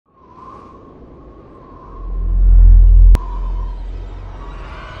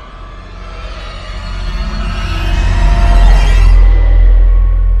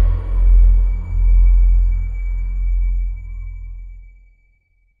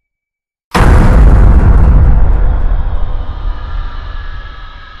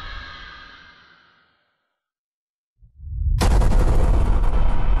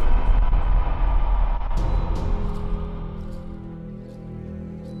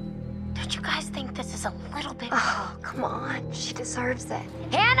Don't you guys think this is a little bit... Oh, come on. She deserves it.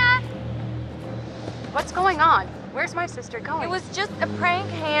 Hannah! What's going on? Where's my sister going? It was just a prank,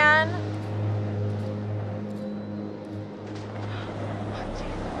 Han.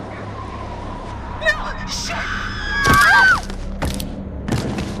 No! Shit!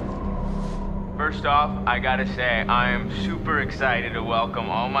 First off, I gotta say, I am super excited to welcome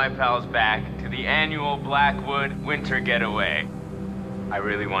all my pals back to the annual Blackwood Winter Getaway. I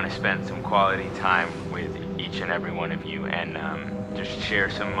really want to spend some quality time with each and every one of you and just share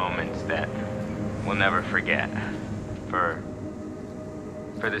some moments that we'll never forget for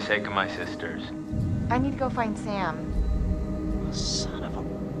the sake of my sisters. I need to go find Sam. Son of a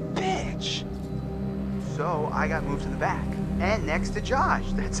bitch. So I got moved to the back and next to Josh.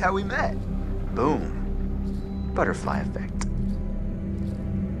 That's how we met. Boom. Butterfly effect.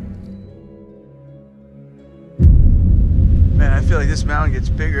 Man, I feel like this mountain gets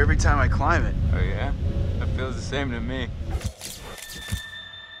bigger every time I climb it. Oh yeah? That feels the same to me.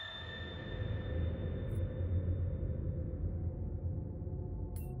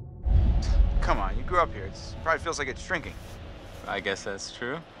 Come on, you grew up here. It probably feels like it's shrinking. I guess that's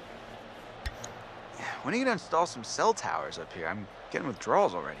true. When are you gonna install some cell towers up here? I'm getting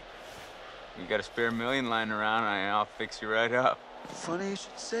withdrawals already. You got a spare million lying around, and I'll fix you right up. Funny you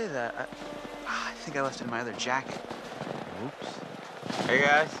should say that. I think I left it in my other jacket. Oops. Hey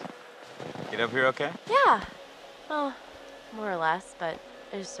guys, get up here okay? Yeah. Well, more or less, but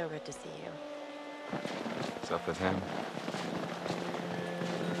it is so good to see you. What's up with him?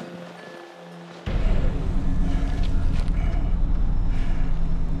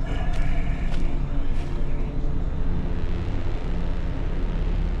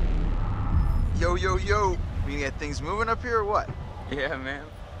 Yo, yo, yo. We gonna get things moving up here or what? Yeah, man.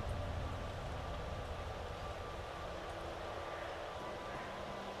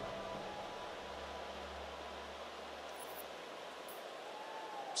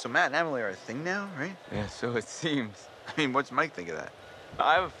 So Matt and Emily are a thing now, right? Yeah, so it seems. I mean, what's Mike think of that?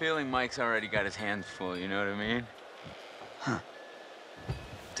 I have a feeling Mike's already got his hands full, you know what I mean? Huh.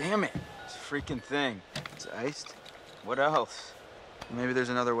 Damn it, it's a freaking thing. It's iced. What else? Maybe there's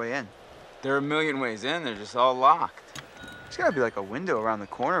another way in. There are a million ways in, they're just all locked. There's gotta be like a window around the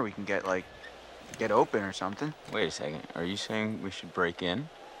corner we can get open or something. Wait a second, are you saying we should break in?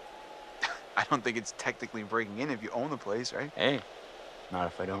 I don't think it's technically breaking in if you own the place, right? Hey, not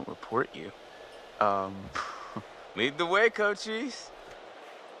if I don't report you. Lead the way, coachies.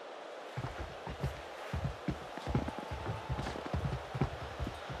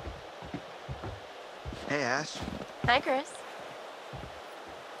 Hey, Ash. Hi, Chris.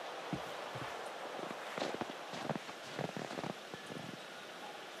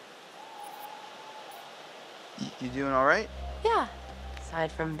 You doing all right? Yeah.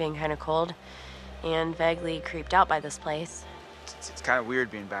 Aside from being kind of cold and vaguely creeped out by this place. It's kind of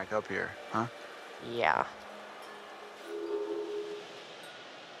weird being back up here, huh? Yeah.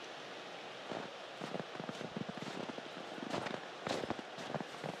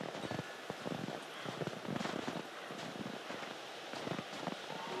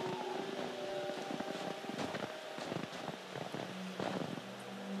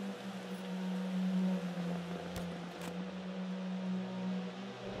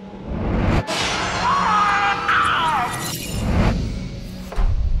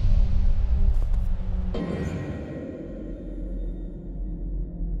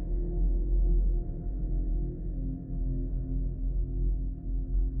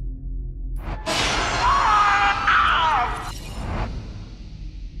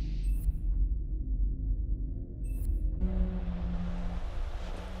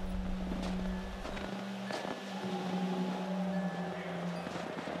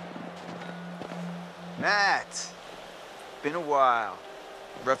 Matt! Been a while.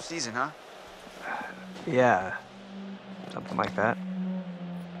 Rough season, huh? Yeah, something like that.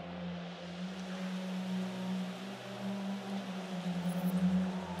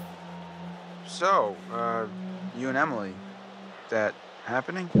 So, you and Emily, that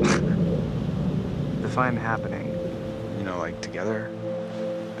happening? Define happening. You know, like together?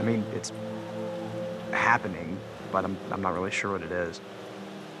 I mean, it's happening, but I'm not really sure what it is.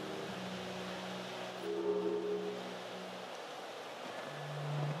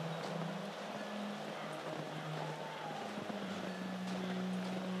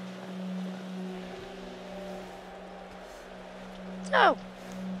 So,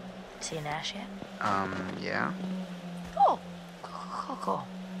 seen Ash yet? Yeah. Cool. Cool.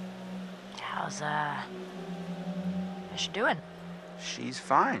 How's she doing? She's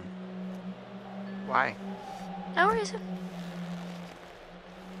fine. Why? No reason.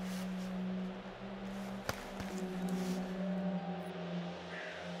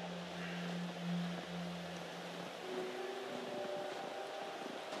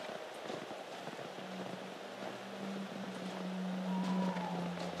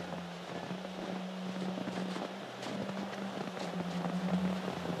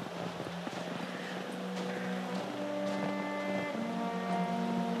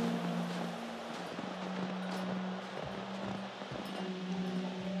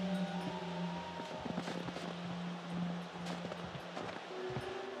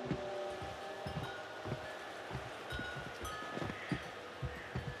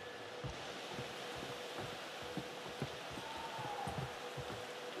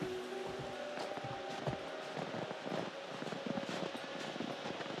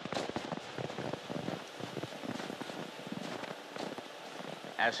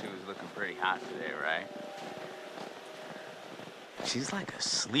 Ashley was looking pretty hot today, right? She's like a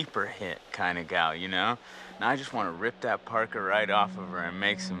sleeper hit kind of gal, you know? Now I just want to rip that Parker right off of her and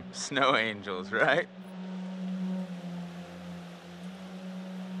make some snow angels, right?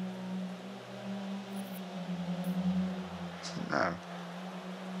 No.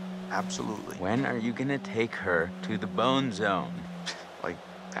 Absolutely. When are you gonna take her to the Bone Zone? Like,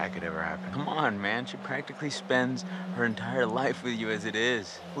 that could ever happen. Come on, man. She practically spends her entire life with you as it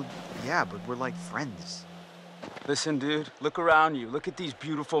is. Well, yeah, but we're like friends. Listen, dude, look around you. Look at these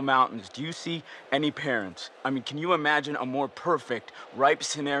beautiful mountains. Do you see any parents? I mean, can you imagine a more perfect, ripe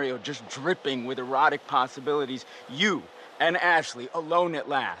scenario just dripping with erotic possibilities? You and Ashley alone at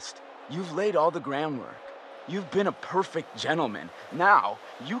last. You've laid all the groundwork. You've been a perfect gentleman. Now,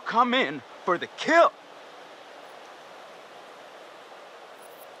 you come in for the kill.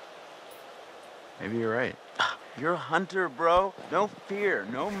 Maybe you're right. You're a hunter, bro. No fear,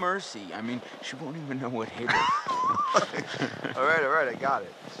 no mercy. I mean, she won't even know what hit her. all right, I got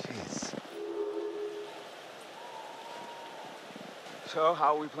it. Jeez. So,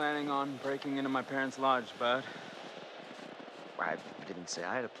 how are we planning on breaking into my parents' lodge, bud? I didn't say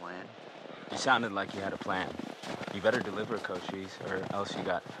I had a plan. You sounded like you had a plan. You better deliver, Cochise, or else you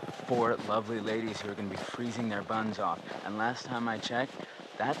got 4 lovely ladies who are gonna be freezing their buns off. And last time I checked,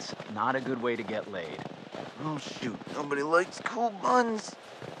 that's not a good way to get laid. Oh, shoot. Nobody likes cool buns.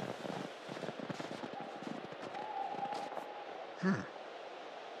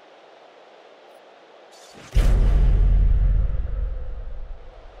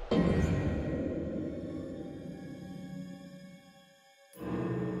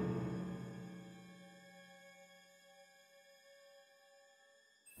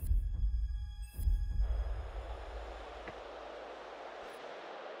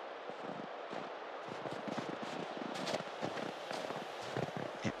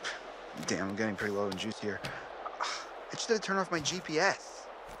 Damn, I'm getting pretty low in juice here. I just had to turn off my GPS.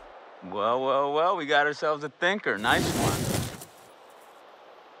 Well, we got ourselves a thinker. Nice one.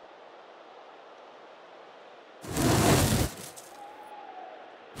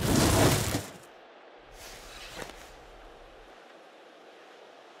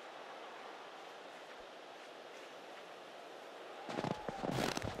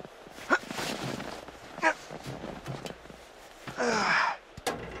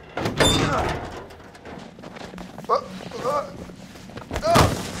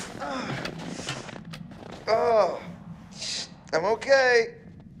 I'm okay.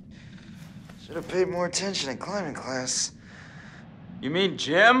 Should have paid more attention in climbing class. You mean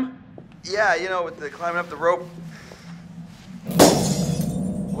Jim? Yeah, you know, with the climbing up the rope.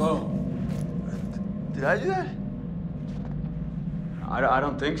 Whoa. Did I do that? I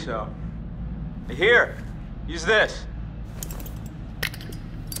don't think so. Here, use this.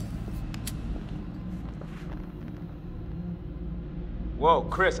 Whoa,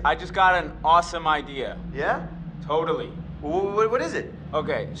 Chris, I just got an awesome idea. Yeah? Totally. What is it?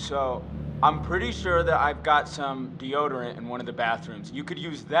 Okay, so I'm pretty sure that I've got some deodorant in one of the bathrooms. You could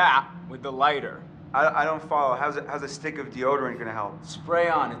use that with the lighter. I don't follow. How's a stick of deodorant gonna help? Spray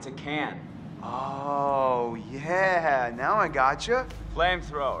on, it's a can. Oh, yeah. Now I gotcha.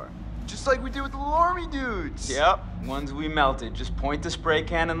 Flamethrower. Just like we did with the little army dudes. Yep, ones we melted. Just point the spray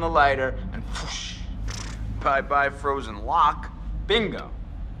can in the lighter and whoosh. Bye-bye frozen lock. Bingo.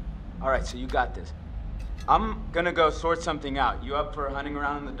 All right, so you got this. I'm gonna go sort something out. You up for hunting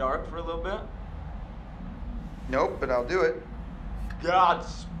around in the dark for a little bit? Nope, but I'll do it.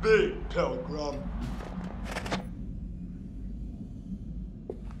 Godspeed, Pilgrim.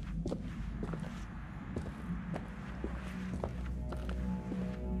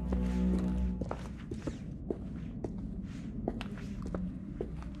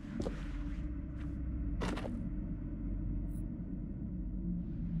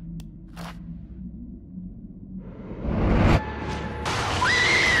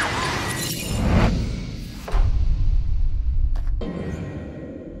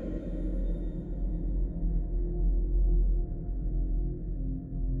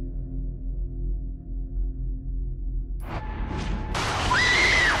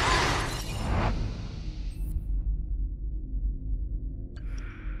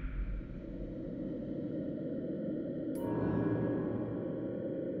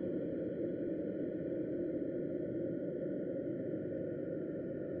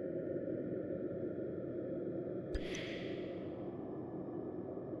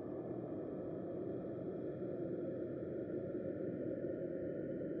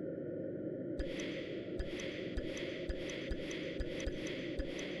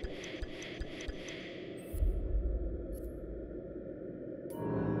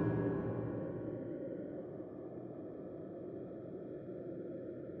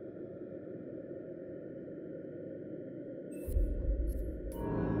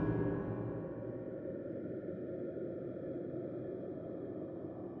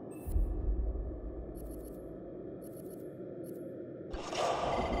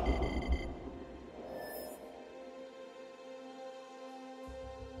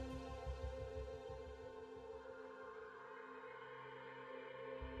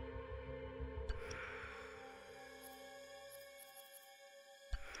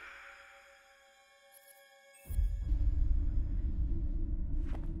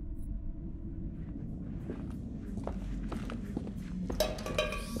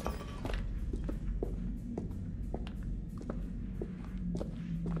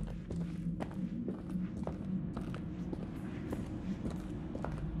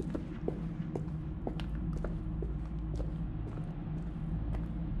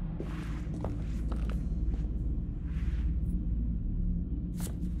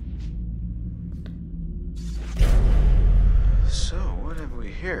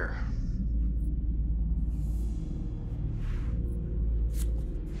 here?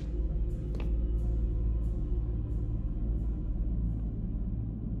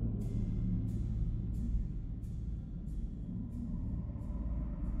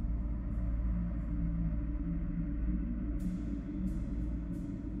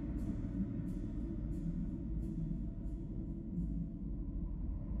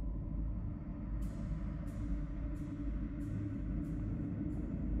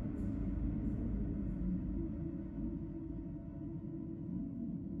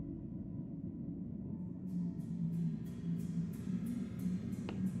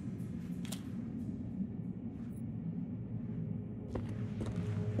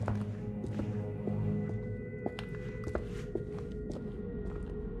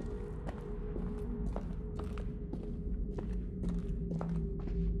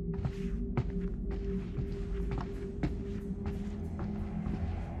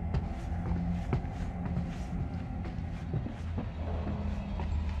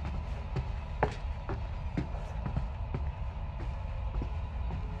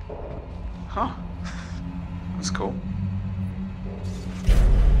 Huh. That's cool.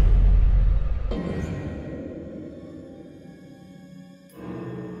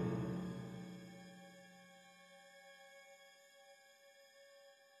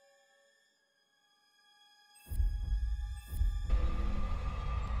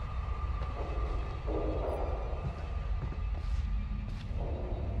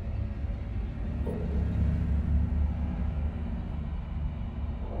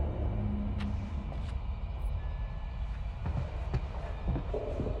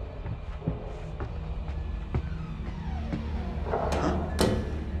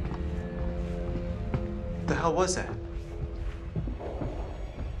 What the hell was that?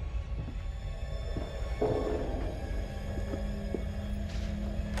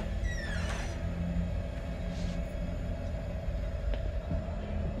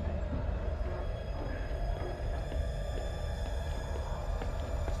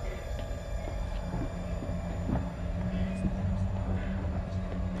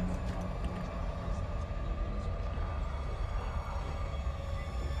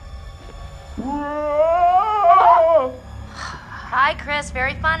 Hi, Chris.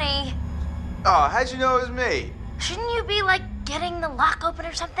 Very funny. Oh, how'd you know it was me? Shouldn't you be, like, getting the lock open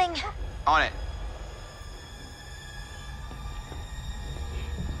or something? On it.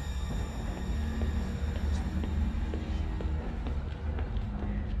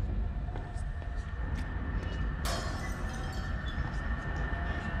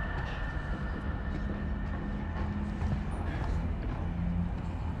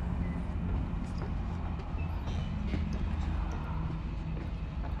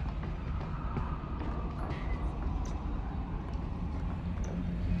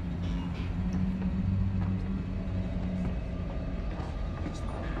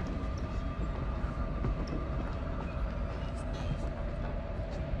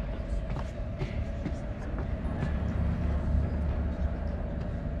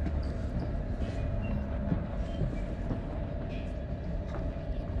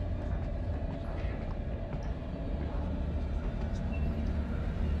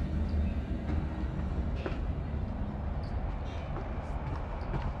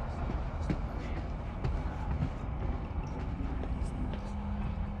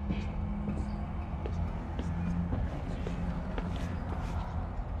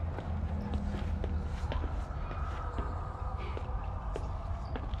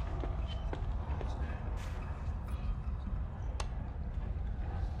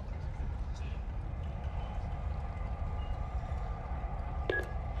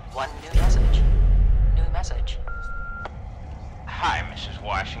 One new message. New message. Hi, Mrs.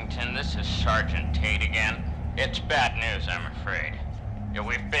 Washington. This is Sergeant Tate again. It's bad news, I'm afraid. Yeah,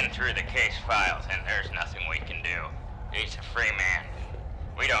 we've been through the case files, and there's nothing we can do. He's a free man.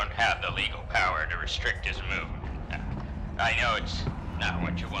 We don't have the legal power to restrict his movement. I know it's not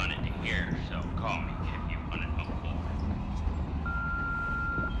what you wanted to hear, so call me if you want to know more.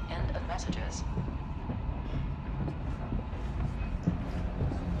 End of messages.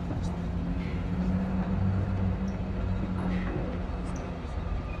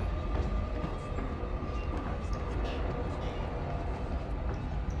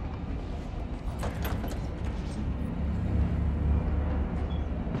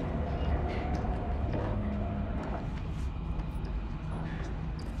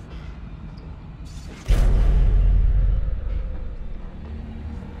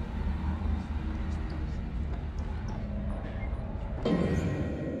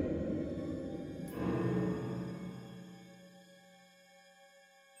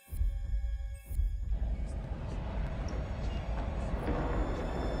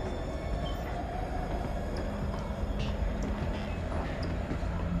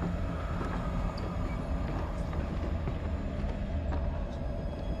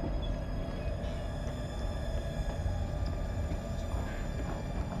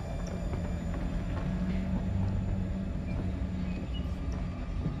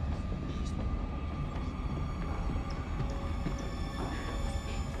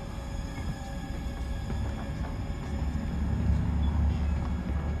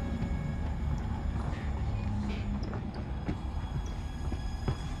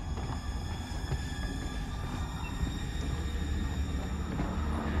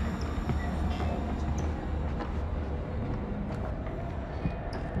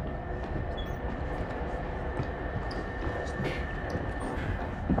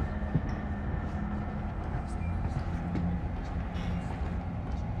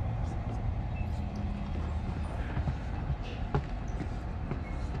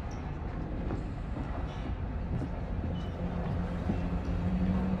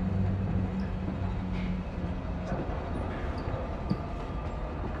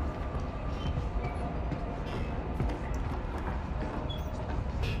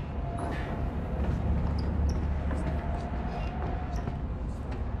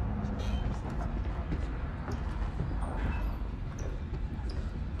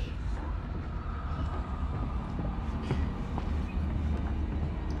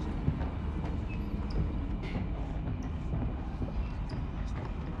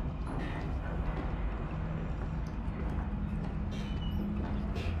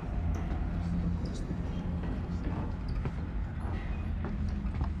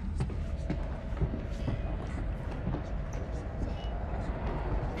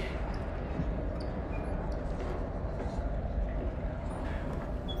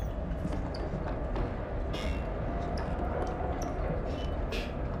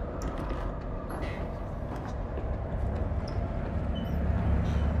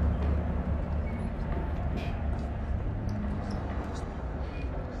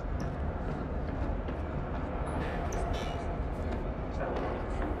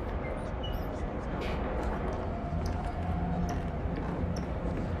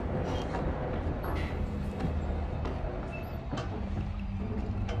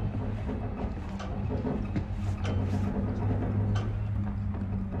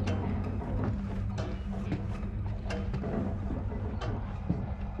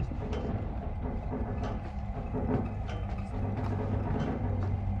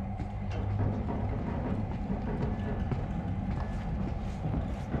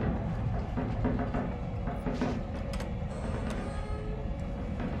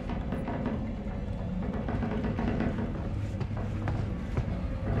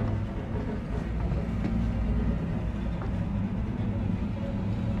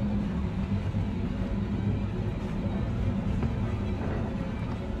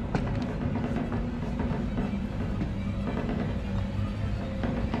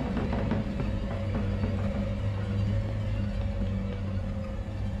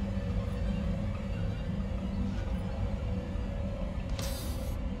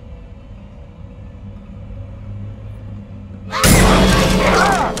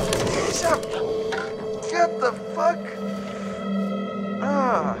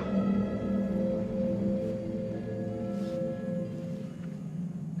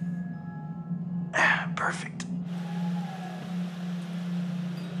 Perfect.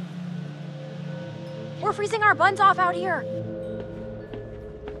 We're freezing our buns off out here.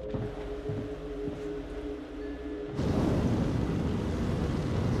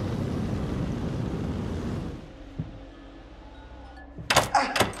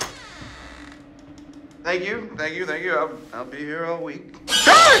 Thank you. I'll be here all week.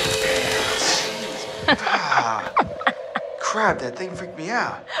 Crap, that thing freaked me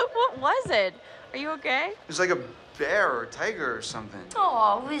out. What was it? Are you okay? It was like a bear or a tiger or something.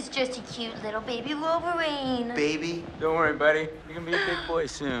 Oh, it was just a cute little baby Wolverine. Baby. Don't worry, buddy. You're gonna be a big boy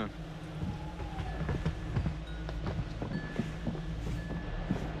soon.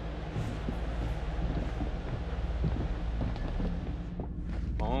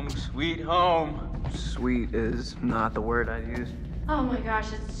 Home, sweet home. Sweet is not the word I'd use. Oh my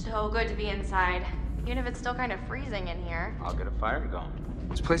gosh, it's so good to be inside. Even if it's still kind of freezing in here. I'll get a fire going.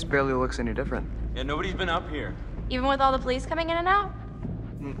 This place barely looks any different. Yeah, nobody's been up here. Even with all the police coming in and out?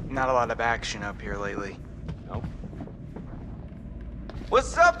 Not a lot of action up here lately. Nope.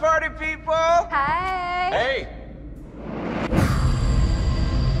 What's up, party people? Hi! Hey!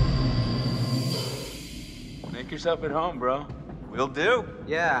 Make yourself at home, bro. Will do.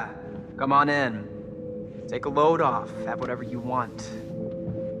 Yeah, come on in. Take a load off, have whatever you want.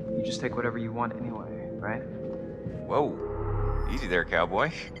 You just take whatever you want anyway, right? Whoa. Easy there,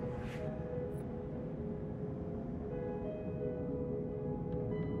 cowboy.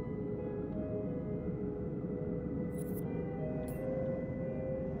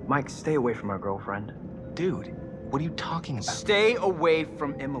 Mike, stay away from our girlfriend. Dude, what are you talking about? Stay away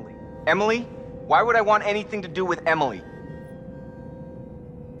from Emily. Emily? Why would I want anything to do with Emily?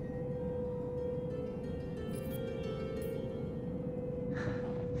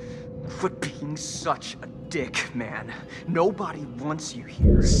 Quit being such a dick, man. Nobody wants you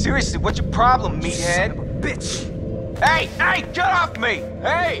here. Seriously, what's your problem, Son meathead? of a bitch! Hey, get off me!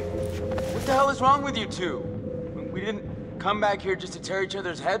 Hey! What the hell is wrong with you two? We didn't come back here just to tear each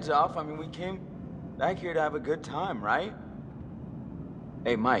other's heads off. I mean, we came back here to have a good time, right?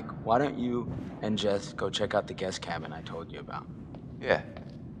 Hey, Mike, why don't you and Jess go check out the guest cabin I told you about? Yeah.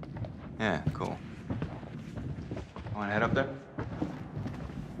 Yeah, cool. Wanna head up there?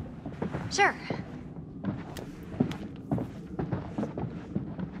 Sure.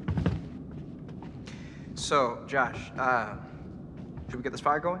 So, Josh, should we get this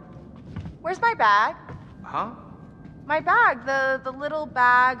fire going? Where's my bag? Huh? My bag, the little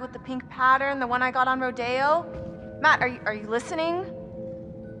bag with the pink pattern, the one I got on Rodeo. Matt, are you listening?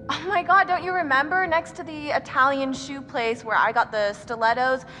 Oh my God, don't you remember next to the Italian shoe place where I got the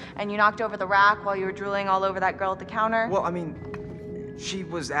stilettos and you knocked over the rack while you were drooling all over that girl at the counter? Well, I mean, she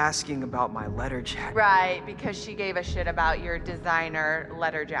was asking about my letter jacket. Right, because she gave a shit about your designer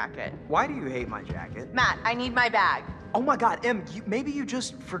letter jacket. Why do you hate my jacket? Matt, I need my bag. Oh my God, Em, maybe you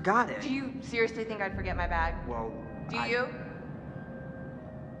just forgot it. Do you seriously think I'd forget my bag? Well, Do you?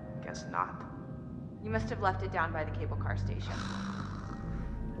 Guess not. You must have left it down by the cable car station.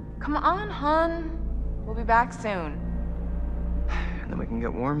 Come on, hon. We'll be back soon. And then we can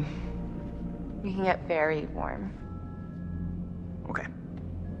get warm? We can get very warm. Okay.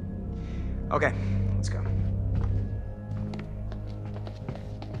 Okay, let's go.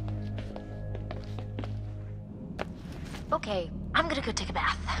 Okay, I'm gonna go take a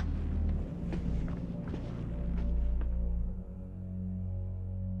bath.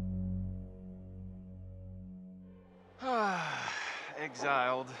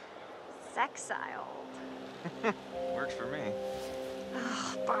 Exiled. Sexiled. Works for me.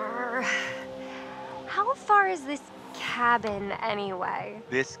 Oh, Burr. How far is this cabin anyway?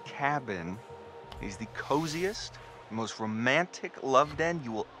 This cabin is the coziest, most romantic love den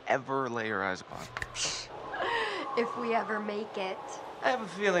you will ever lay your eyes upon. If we ever make it. I have a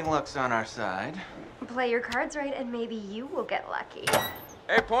feeling luck's on our side. Play your cards right and maybe you will get lucky.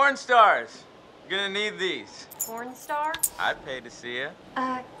 Hey, porn stars! You're gonna need these. Porn star? I'd pay to see you.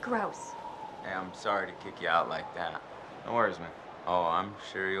 Gross. Hey, I'm sorry to kick you out like that. No worries, man. Oh, I'm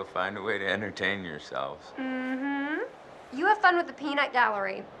sure you'll find a way to entertain yourselves. Mm-hmm. You have fun with the peanut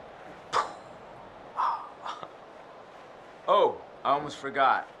gallery. Oh, I almost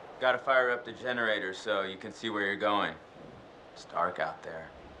forgot. Gotta fire up the generator so you can see where you're going. It's dark out there.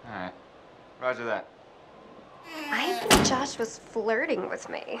 All right. Roger that. I think Josh was flirting with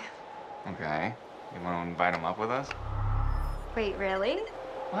me. Okay. You want to invite him up with us? Wait, really?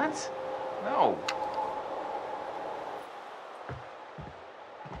 What? No.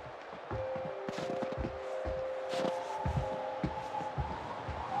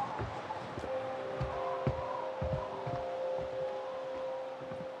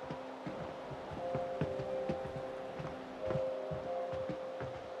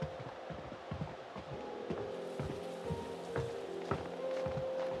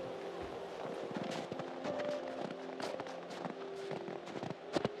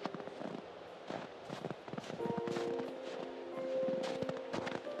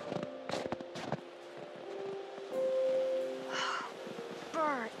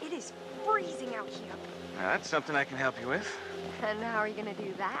 That's something I can help you with. And how are you gonna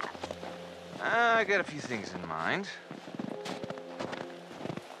do that? I got a few things in mind.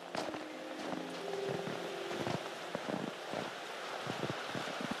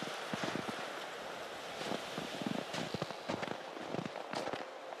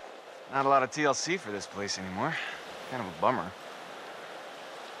 Not a lot of TLC for this place anymore. Kind of a bummer.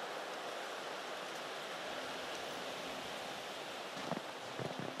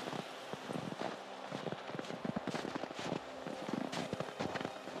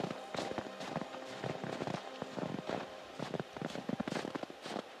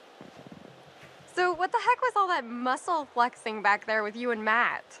 So what the heck was all that muscle flexing back there with you and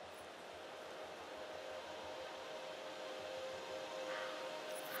Matt?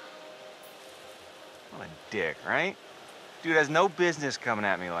 What a dick, right? Dude has no business coming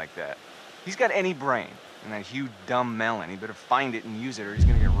at me like that. He's got any brain. And that huge dumb melon, he better find it and use it or he's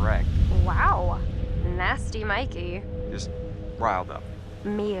gonna get wrecked. Wow. Nasty Mikey. Just riled up.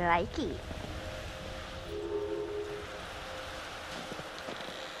 Me likey.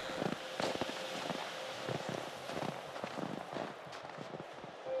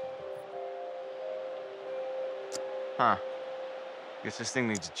 Huh. Guess this thing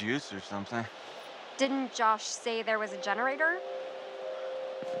needs juice or something. Didn't Josh say there was a generator?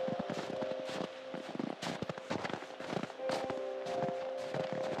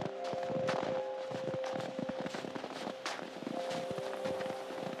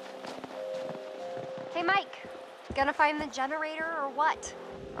 Hey, Mike. Gonna find the generator or what?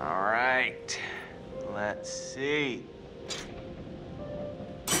 All right. Let's see.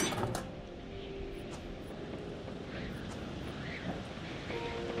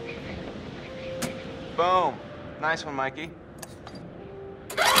 Boom. Nice one, Mikey.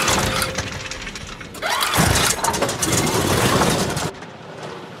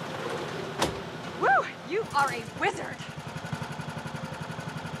 Woo! You are a wizard!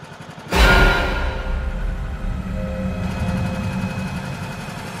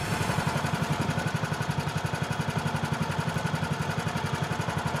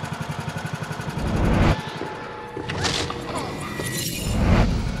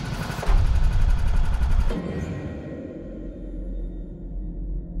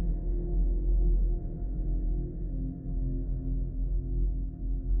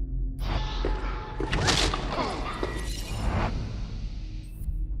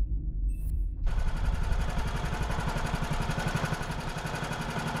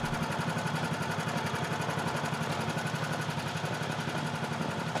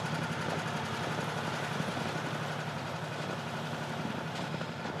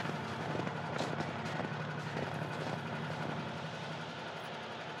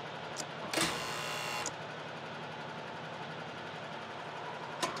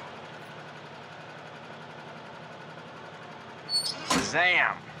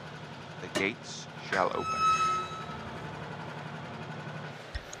 Zam! The gates shall open.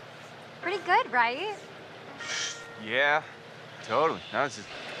 Pretty good, right? Yeah, totally. No, this is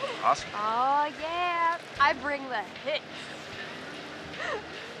awesome. Oh, yeah. I bring the hits.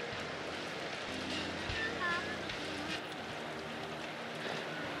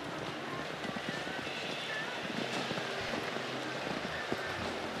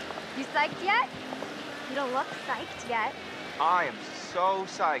 You psyched yet? You don't look psyched yet. I am so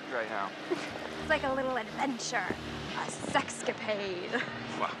psyched right now. It's like a little adventure. A sexcapade.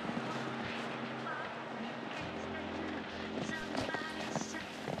 Wow.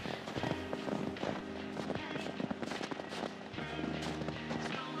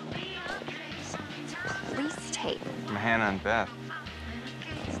 Police tape. From Hannah and Beth.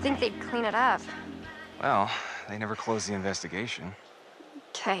 You think they'd clean it up? Well, they never closed the investigation.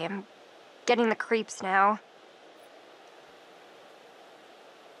 Okay, I'm getting the creeps now.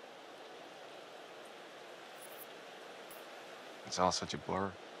 It's all such a blur.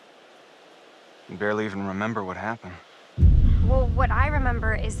 I can barely even remember what happened. Well, what I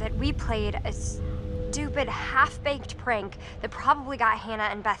remember is that we played a stupid, half-baked prank that probably got Hannah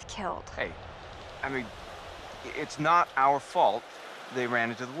and Beth killed. Hey, I mean, it's not our fault they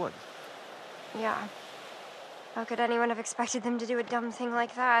ran into the woods. Yeah. How could anyone have expected them to do a dumb thing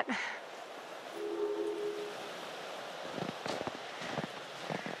like that?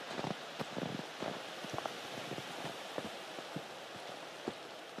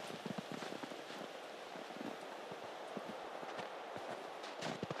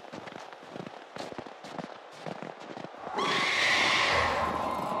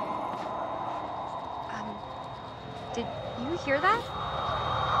 Did you hear that?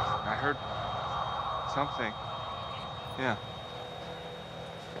 I heard something. Yeah.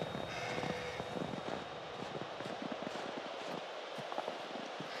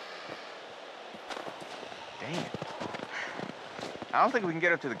 Man. I don't think we can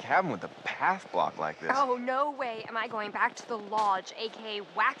get up to the cabin with a path blocked like this. Oh, no way am I going back to the lodge, aka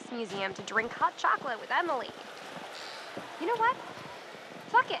Wax Museum, to drink hot chocolate with Emily. You know what?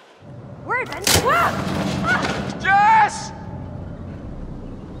 Fuck it. We're adventurous. Jess!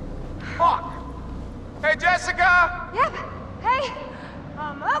 Fuck! Hey, Jessica! Yep. Hey,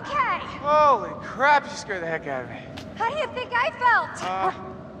 I'm okay. Holy crap, you scared the heck out of me. How do you think I felt?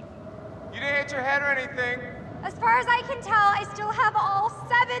 You didn't hit your head or anything. As far as I can tell, I still have all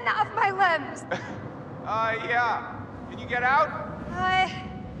 7 of my limbs. Yeah. Can you get out? I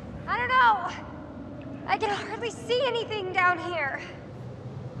don't know. I can hardly see anything down here.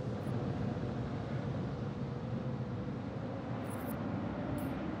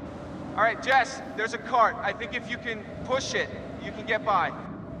 All right, Jess, there's a cart. I think if you can push it, you can get by.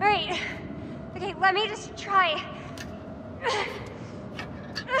 Right. Okay, let me just try.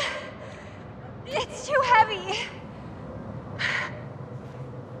 It's too heavy.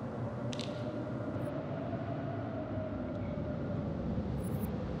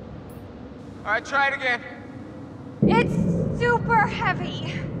 All right, try it again. It's super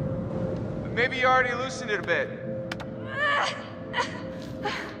heavy. Maybe you already loosened it a bit.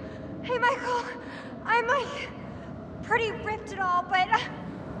 Hey, Michael. I'm like pretty ripped and all, but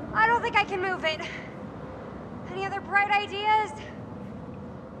I don't think I can move it. Any other bright ideas?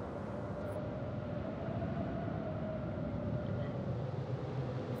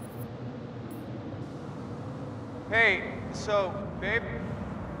 Hey, so, babe,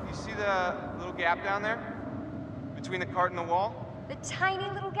 you see the little gap down there? Between the cart and the wall? The tiny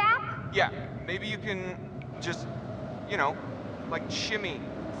little gap? Yeah, maybe you can just, you know, like shimmy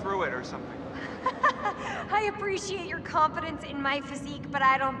through it or something. I appreciate your confidence in my physique, but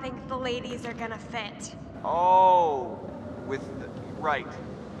I don't think the ladies are gonna fit. Oh, right.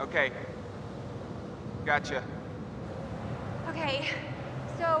 Okay. Gotcha. Okay,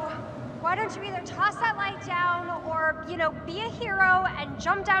 so why don't you either toss that light down or, you know, be a hero and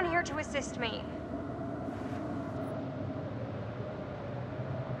jump down here to assist me?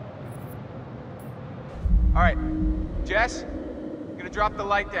 All right, Jess, I'm gonna drop the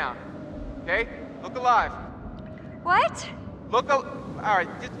light down. Okay? Look alive. What? All right,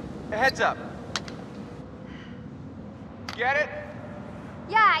 just a heads up. Get it?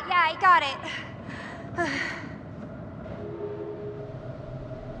 Yeah, I got it.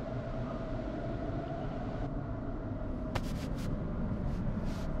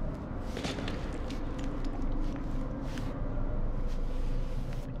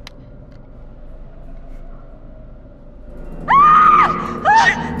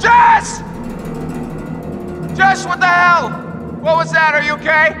 Jess! Jess, what the hell? What was that? Are you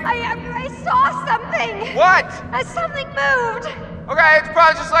okay? I saw something! What? Something moved! Okay, it's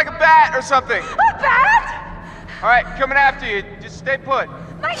probably just like a bat or something. A bat? All right, coming after you. Just stay put.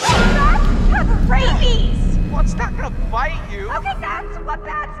 My bats have rabies! Well, it's not gonna bite you. Okay, that's what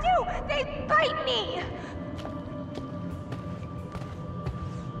bats do! They bite me!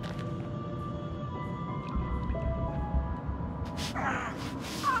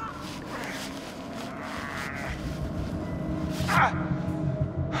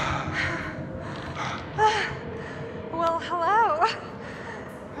 Well, hello.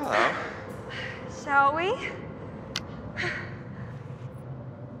 Hello. Shall we?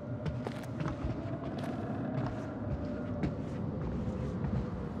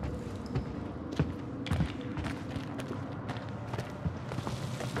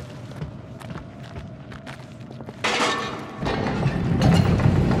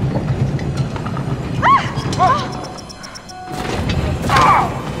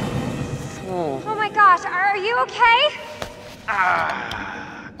 Oh my gosh, are you okay?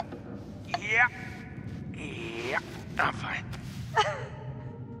 Yeah, I'm fine.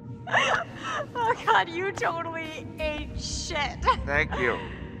 Oh god, you totally ate shit. Thank you.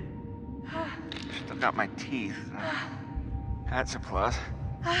 Still got my teeth. That's a plus.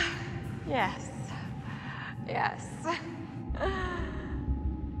 Yes. Yes.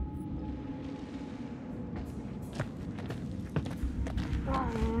 Oh,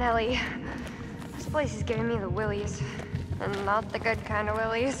 Nelly. This place is giving me the willies. And not the good kind of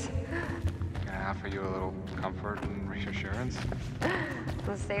willies. Can I offer you a little comfort and reassurance?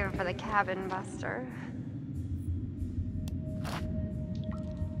 Let's save it for the cabin buster.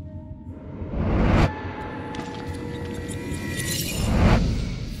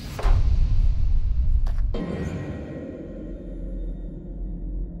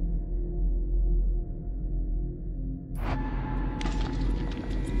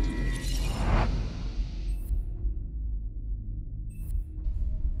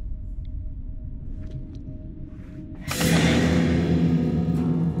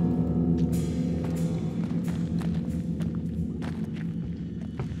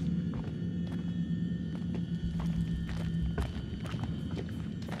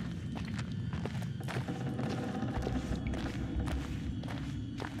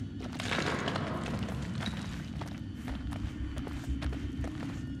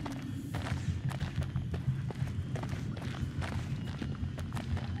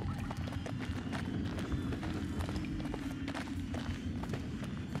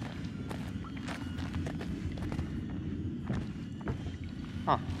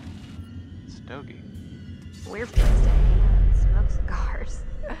 weird place to hang out and smoke cigars.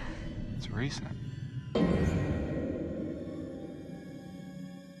 It's recent.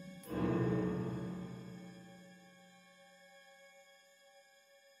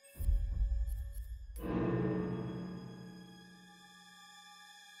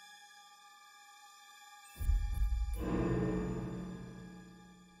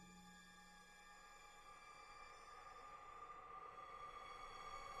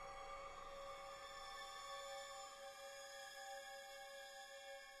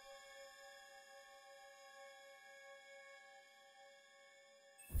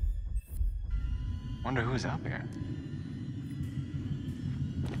 Wonder who's up here.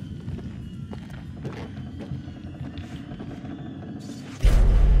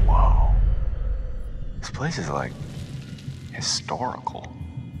 Whoa. This place is like historical.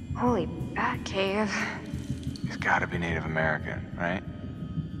 Holy bat cave. He's gotta be Native American, right?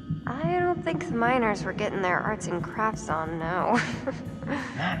 I don't think the miners were getting their arts and crafts on, no.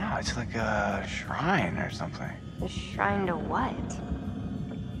 No, it's like a shrine or something. A shrine to what?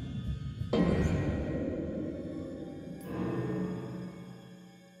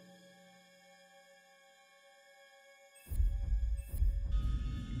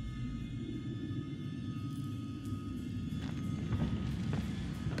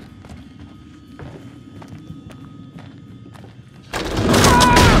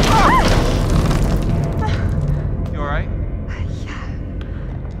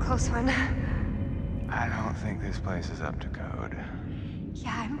 I don't think this place is up to code.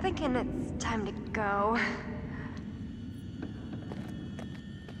 Yeah, I'm thinking it's time to go.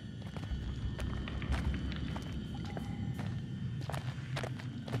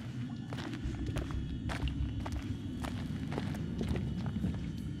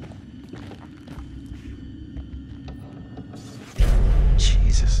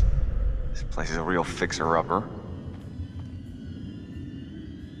 Jesus. This place is a real fixer-upper.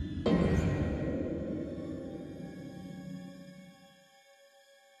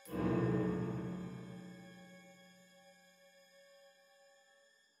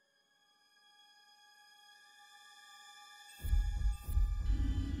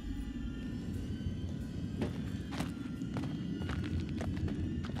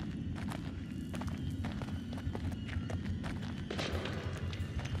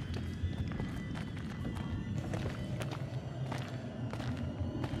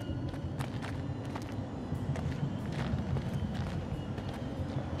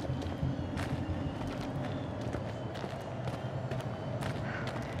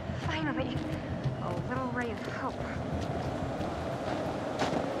 Finally, a little ray of hope.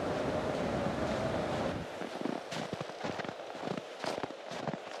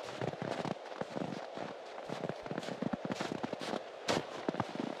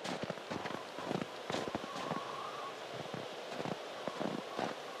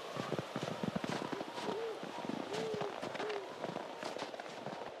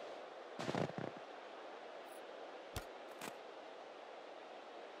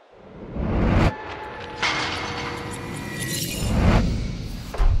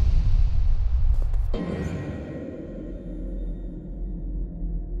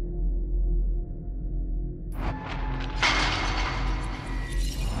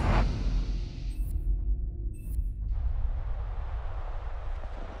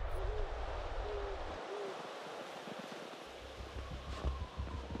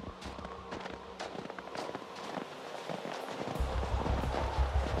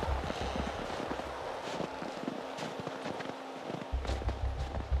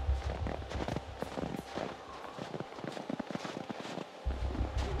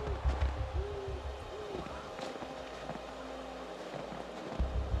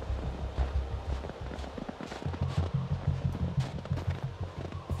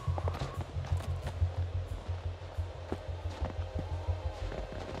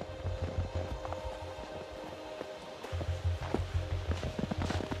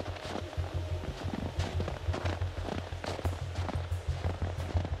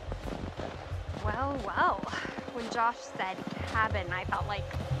 Well, when Josh said cabin, I felt like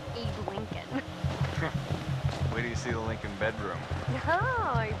Abe Lincoln. Wait till you see the Lincoln bedroom.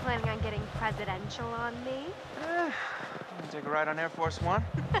 Oh, are you planning on getting presidential on me? Wanna take a ride on Air Force One?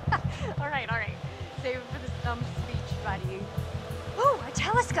 All right. Save it for the stump speech, buddy. Ooh, a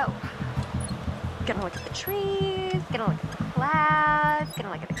telescope. Gonna look at the trees, gonna look at the clouds,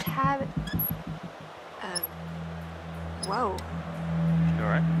 gonna look at the cabin. Whoa. You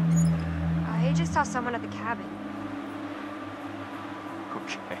alright? I just saw someone at the cabin.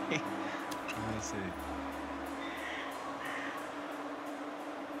 Okay. Let me see.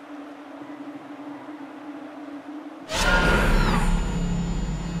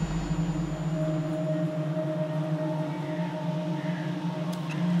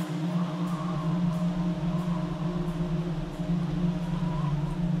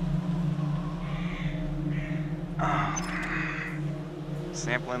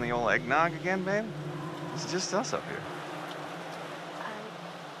 sampling the old eggnog again, babe? It's just us up here.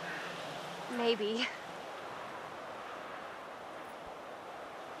 Maybe.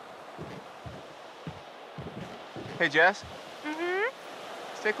 Hey, Jess. Mm-hmm.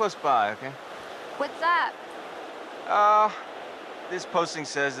 Stay close by, okay? What's up? This posting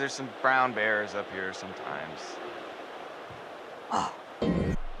says there's some brown bears up here sometimes. Oh,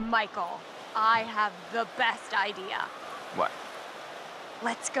 Michael, I have the best idea. What?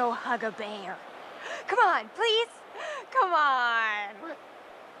 Let's go hug a bear. Come on, please. Come on.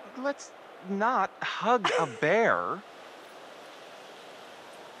 Let's not hug a bear.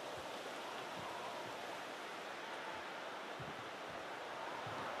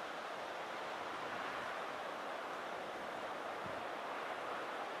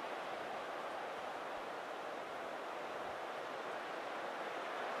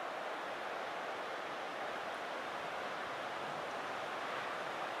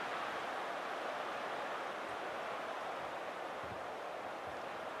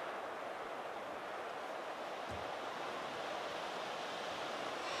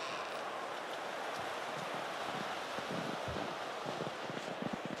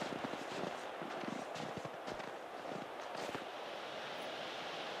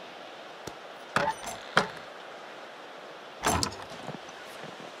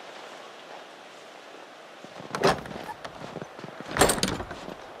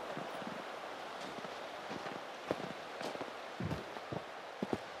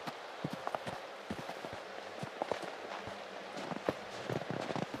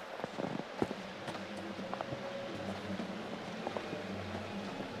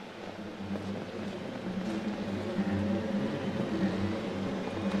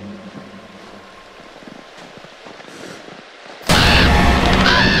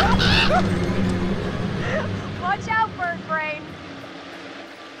 Watch out, bird brain.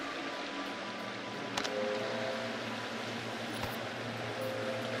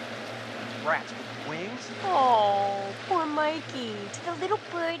 Rats with wings? Oh, poor Mikey. Did the little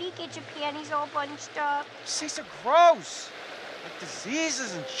birdie get your panties all bunched up? Say so gross. Like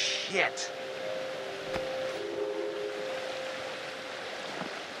diseases and shit.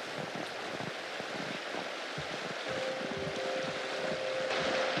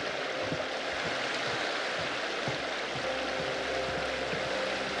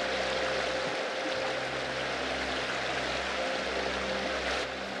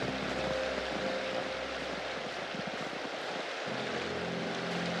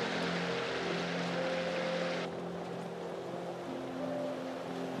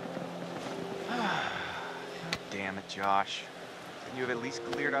 Damn it, Josh. Couldn't you have at least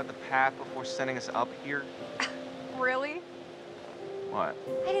cleared out the path before sending us up here? Really? What?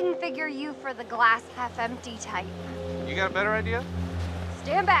 I didn't figure you for the glass half empty type. You got a better idea?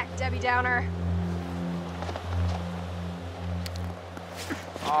 Stand back, Debbie Downer.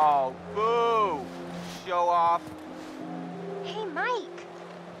 Oh, boo! Show off. Hey, Mike.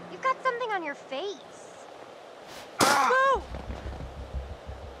 You've got something on your face. Ah! Boo!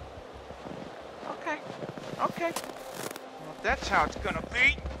 Okay. Okay. Well, if that's how it's gonna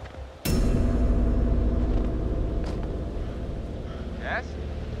be. Jess?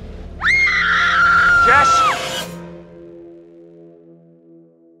 Jess!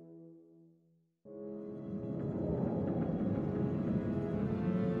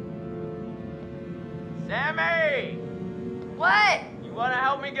 Sammy! What? You wanna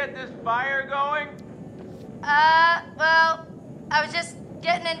help me get this fire going? Well, I was just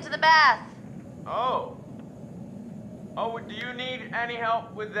getting into the bath. Oh. Oh, do you need any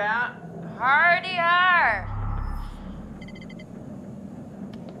help with that? Hardy har.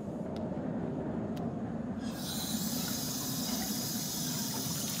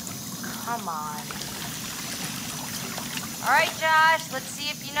 Come on. All right, Josh, let's see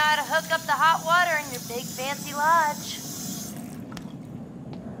if you know how to hook up the hot water in your big fancy lodge.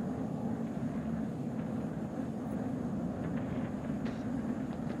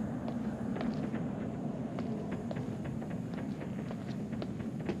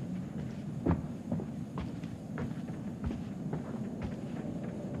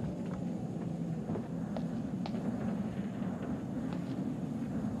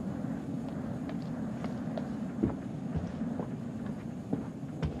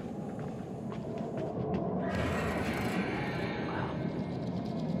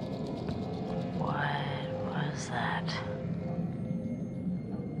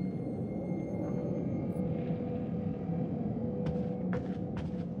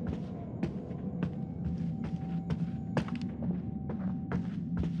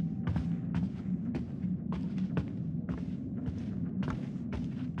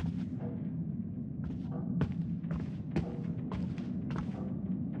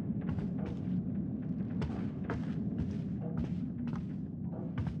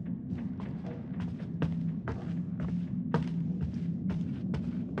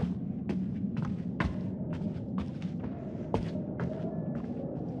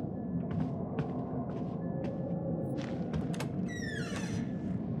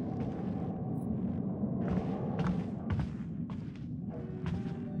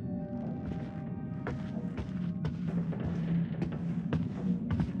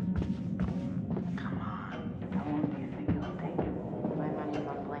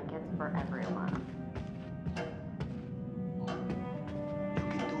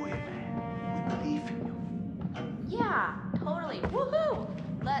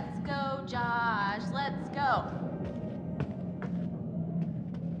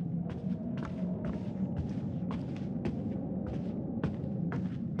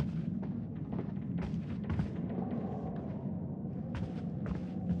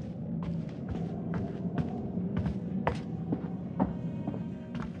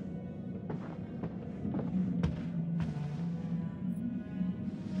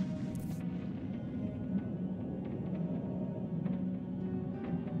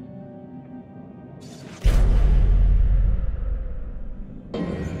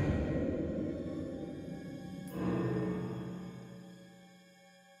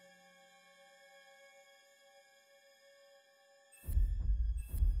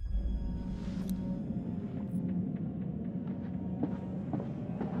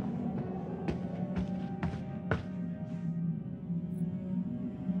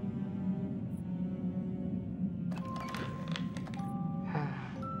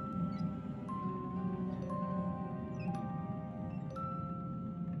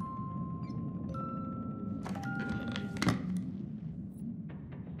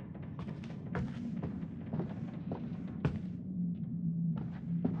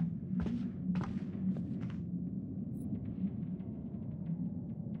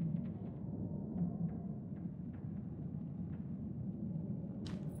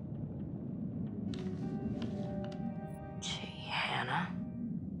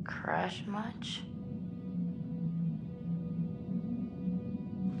 brush much?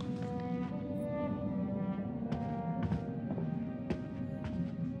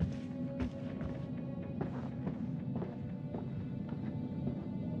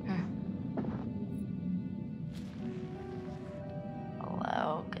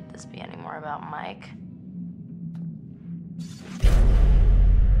 Hello, could this be any more about Mike?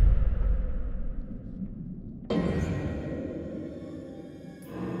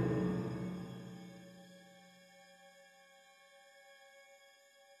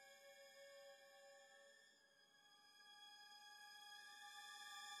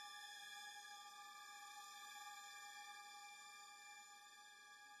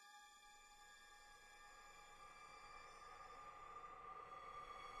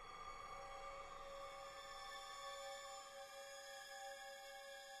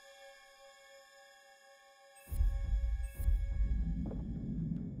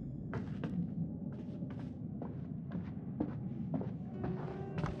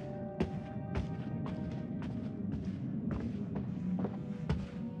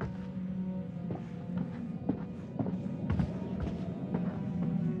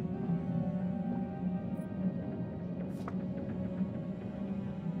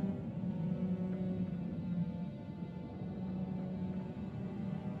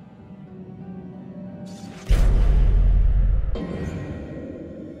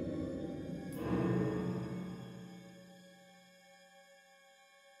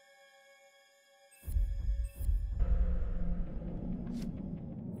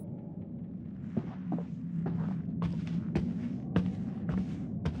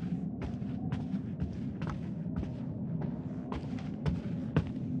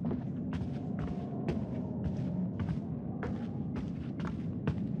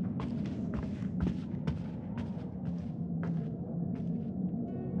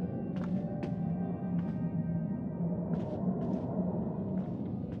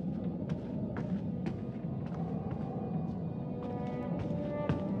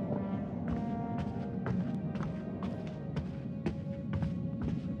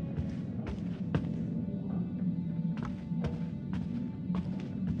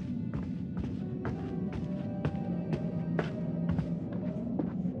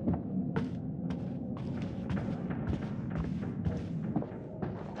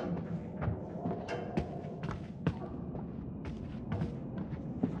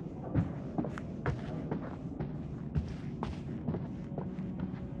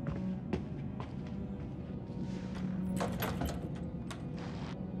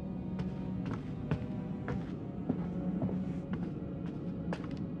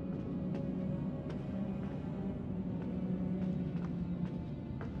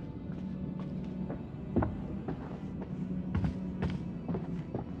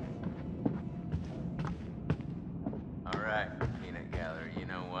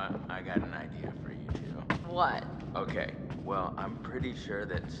 I got an idea for you two. What? Okay, well, I'm pretty sure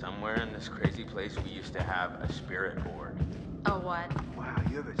that somewhere in this crazy place we used to have a spirit board. A what? Wow,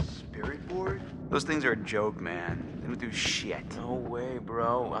 you have a spirit board? Those things are a joke, man. They don't do shit. No way,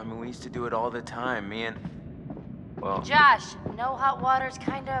 bro. I mean, we used to do it all the time, me and... Well... Josh, no hot water's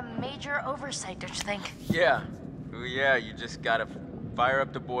kinda major oversight, don't you think? Yeah. Yeah, you just gotta fire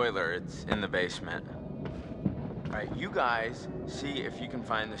up the boiler. It's in the basement. Alright, you guys see if you can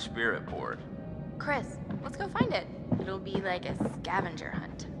find the spirit board. Chris, let's go find it. It'll be like a scavenger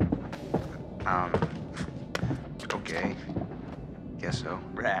hunt. Okay. Guess so.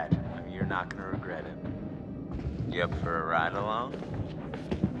 Rad. I mean, you're not gonna regret it. You up for a ride along?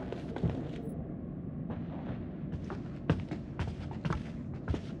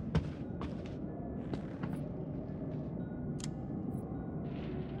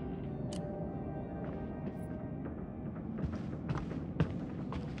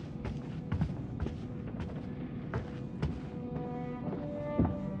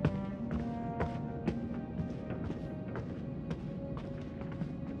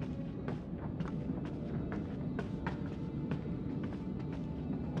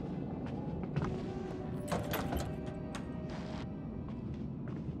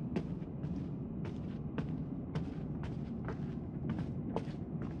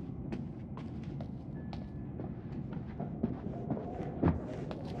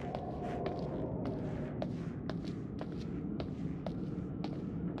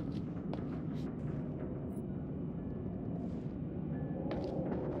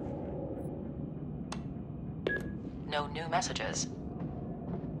 No new messages.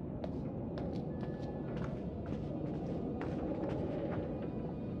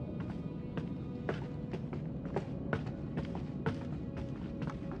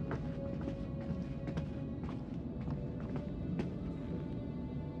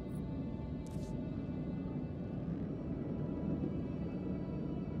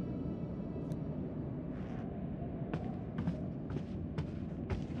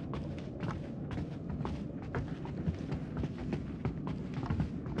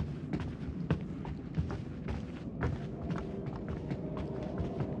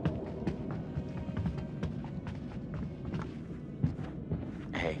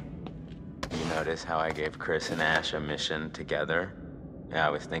 notice how I gave Chris and Ash a mission together? Yeah,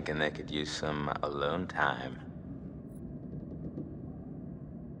 I was thinking they could use some alone time.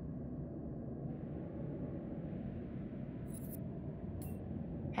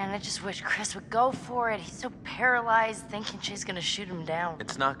 And I just wish Chris would go for it. He's so paralyzed thinking she's gonna shoot him down.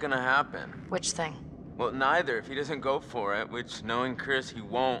 It's not gonna happen. Which thing? Well, neither. If he doesn't go for it, which, knowing Chris, he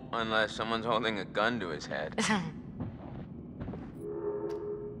won't unless someone's holding a gun to his head.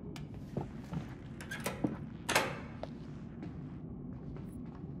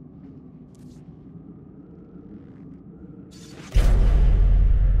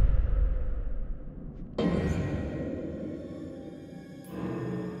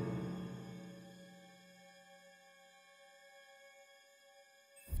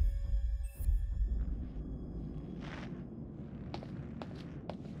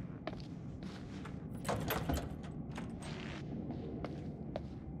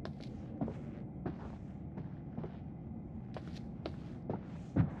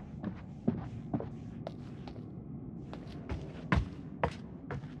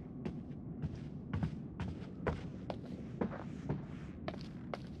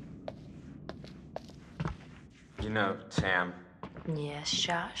 You know, Sam, Yes,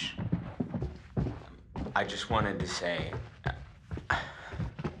 Josh? I just wanted to say,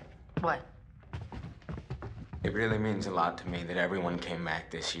 What? it really means a lot to me that everyone came back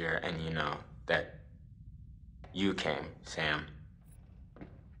this year, and you know, that you came, Sam.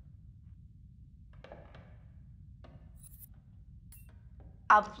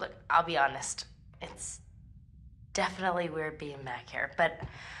 I'll be honest. It's definitely weird being back here, but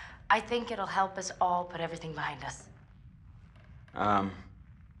I think it'll help us all put everything behind us. I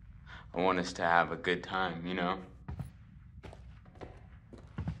want us to have a good time, you know?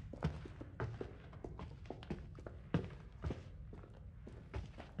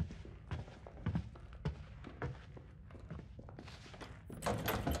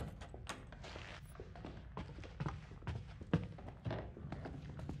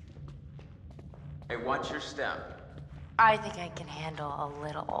 Hey, watch your step. I think I can handle a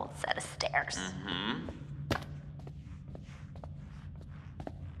little old set of stairs. Mm-hmm.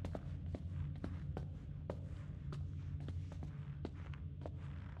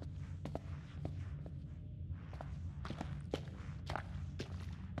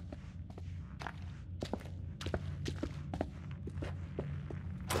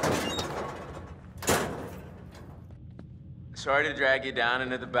 Sorry to drag you down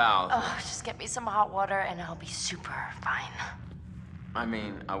into the bowels. Oh, just get me some hot water and I'll be super fine. I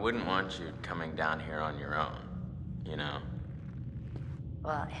mean, I wouldn't want you coming down here on your own, you know?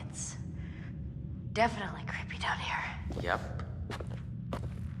 Well, it's definitely creepy down here. Yep.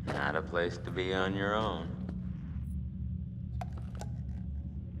 Not a place to be on your own.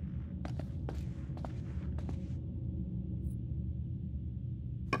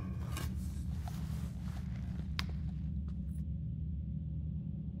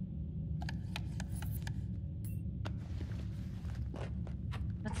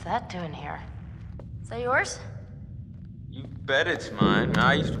 What's that doing here? Is that yours? You bet it's mine.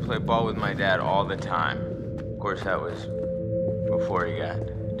 I used to play ball with my dad all the time. Of course, that was before he got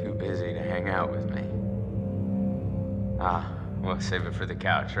too busy to hang out with me. We'll save it for the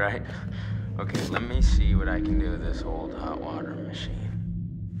couch, right? Okay, let me see what I can do with this old hot water machine.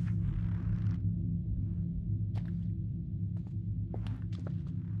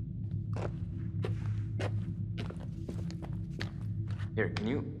 Here, can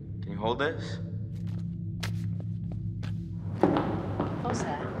you hold this? What was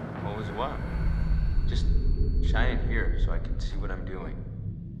that? What was what? Just shine it here so I can see what I'm doing.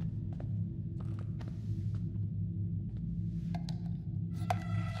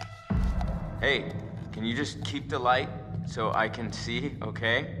 Hey, can you just keep the light so I can see,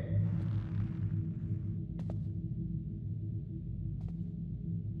 okay?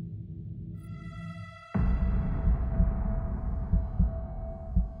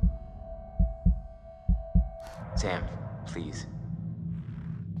 Sam, please.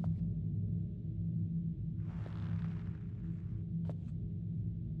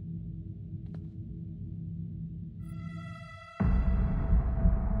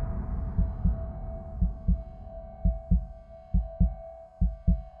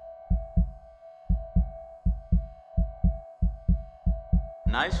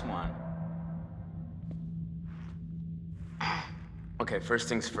 Nice one. Okay, first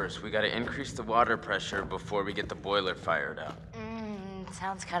things first. We gotta increase the water pressure before we get the boiler fired up.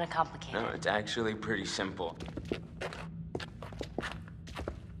 Sounds kind of complicated. No, it's actually pretty simple.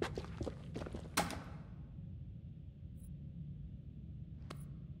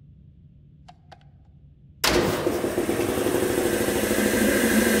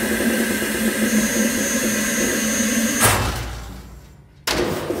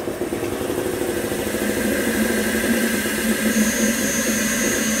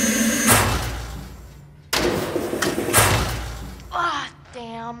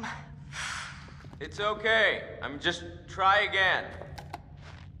 It's okay. Just try again.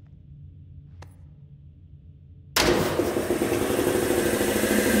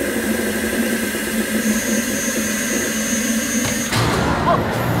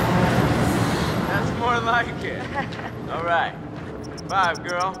 That's more like it. All right. 5,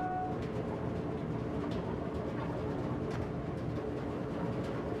 girl.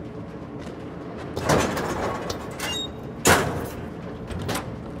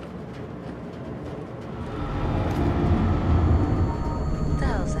 What the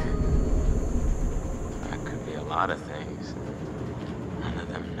hell is that? That could be a lot of things. None of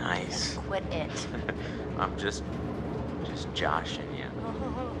them nice. Quit it. I'm just joshing you.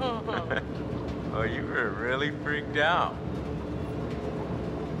 Oh, you were really freaked out.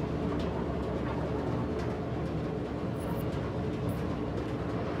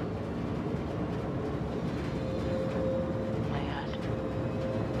 Oh my God.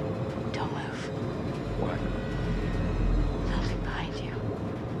 Don't move. What? Nothing behind you.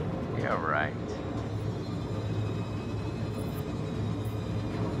 Yeah, right.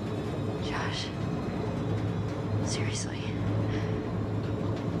 Josh. Seriously.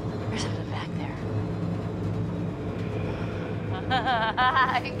 There's something back there.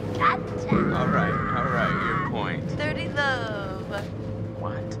 I gotcha. All right, your point. 30 love.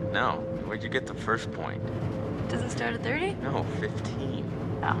 What? No. Where'd you get the first point? Does it start at 30? No, 15.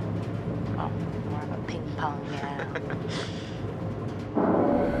 Oh. Oh, more of a ping pong, yeah.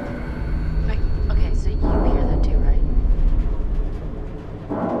 Wait, okay, so you hear that too, right?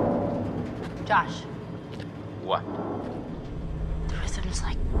 Josh, What? the rhythm's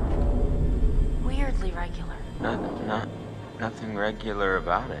like weirdly regular. Nothing regular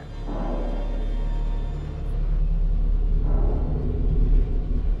about it.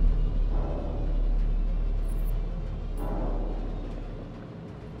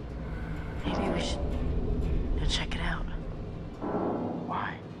 Maybe we should go check it out.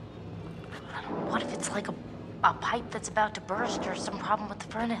 Why? I don't know, what if it's like a pipe that's about to burst or some problem with the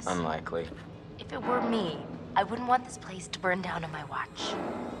furnace? Unlikely. If it were me, I wouldn't want this place to burn down on my watch.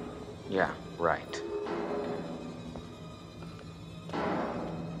 Yeah, right.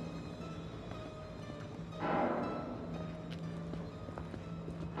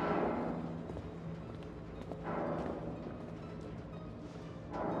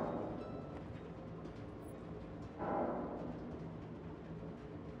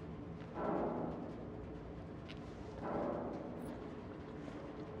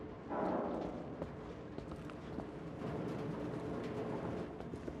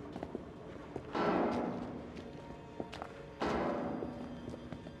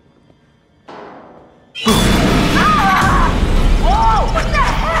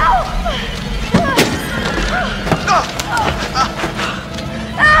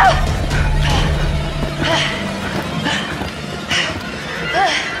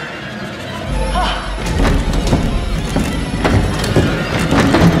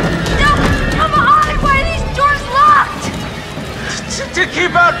 To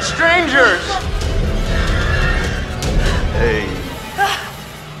keep out strangers! Hey.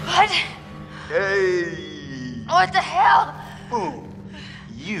 What? Hey. What the hell? Boom.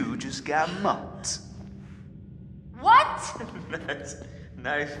 You just got mugged. What?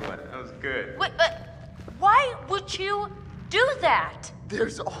 Nice one. That was good. Wait, why would you do that?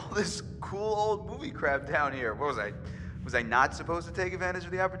 There's all this cool old movie crap down here. What was I? Was I not supposed to take advantage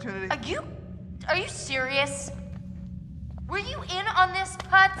of the opportunity? Are you serious? Were you in on this,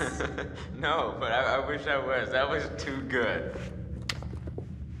 Putz? No, but I wish I was. That was too good.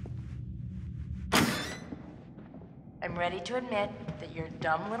 I'm ready to admit that your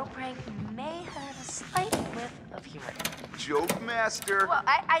dumb little prank may have a slight whiff of humor. Joke master. Well,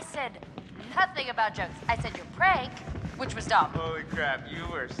 I said nothing about jokes. I said your prank, which was dumb. Holy crap, you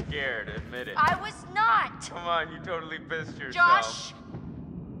were scared. Admit it. I was not! Come on, you totally pissed yourself. Josh!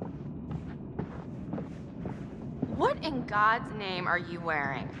 What in God's name are you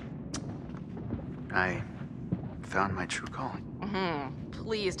wearing? I found my true calling.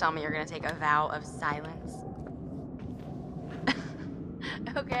 Please tell me you're gonna take a vow of silence.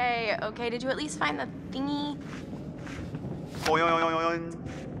 Okay, did you at least find the thingy? Boing.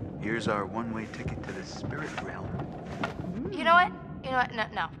 Here's our one-way ticket to the spirit realm. You know what?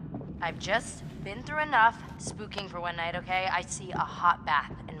 No. I've just been through enough spooking for one night, okay? I see a hot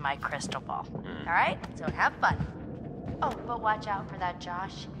bath in my crystal ball. All right? So have fun. Oh, but watch out for that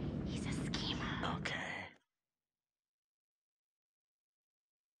Josh. He's a schemer. Okay.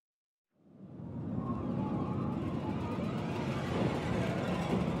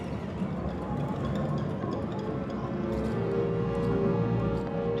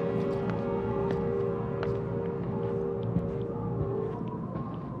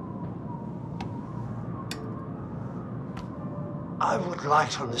 I would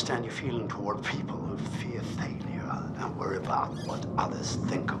like to understand your feeling toward people who fear failure and worry about what others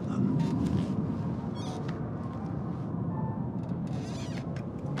think of them.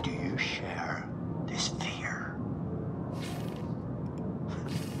 Do you share this fear?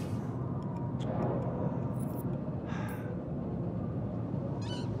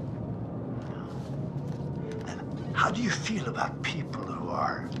 And how do you feel about people who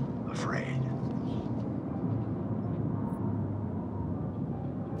are afraid?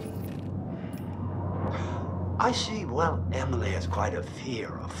 I see, well, Emily has quite a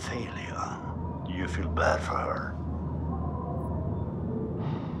fear of failure. Do you feel bad for her?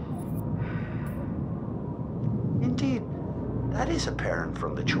 Indeed, that is apparent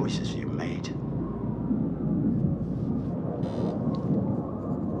from the choices you made.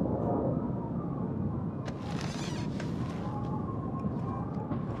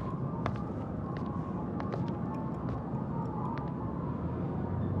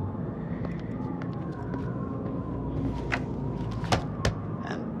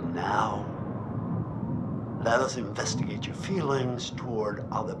 Let us investigate your feelings toward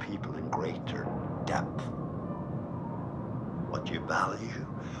other people in greater depth. What you value,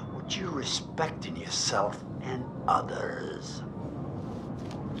 what you respect in yourself and others.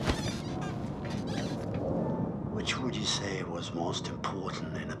 Which would you say was most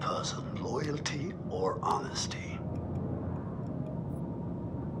important in a person, loyalty or honesty?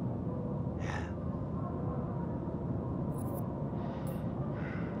 Yeah.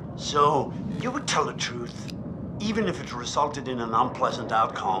 So, you would tell the truth, even if it resulted in an unpleasant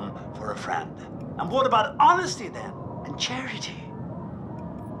outcome for a friend. And what about honesty then? And charity?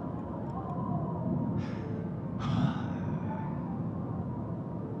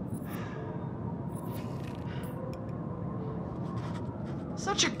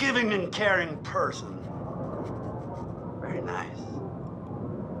 Such a giving and caring person. Very nice.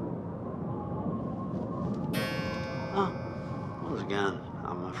 Oh, once again,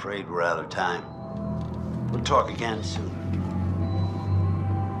 I'm afraid we're out of time. We'll talk again soon.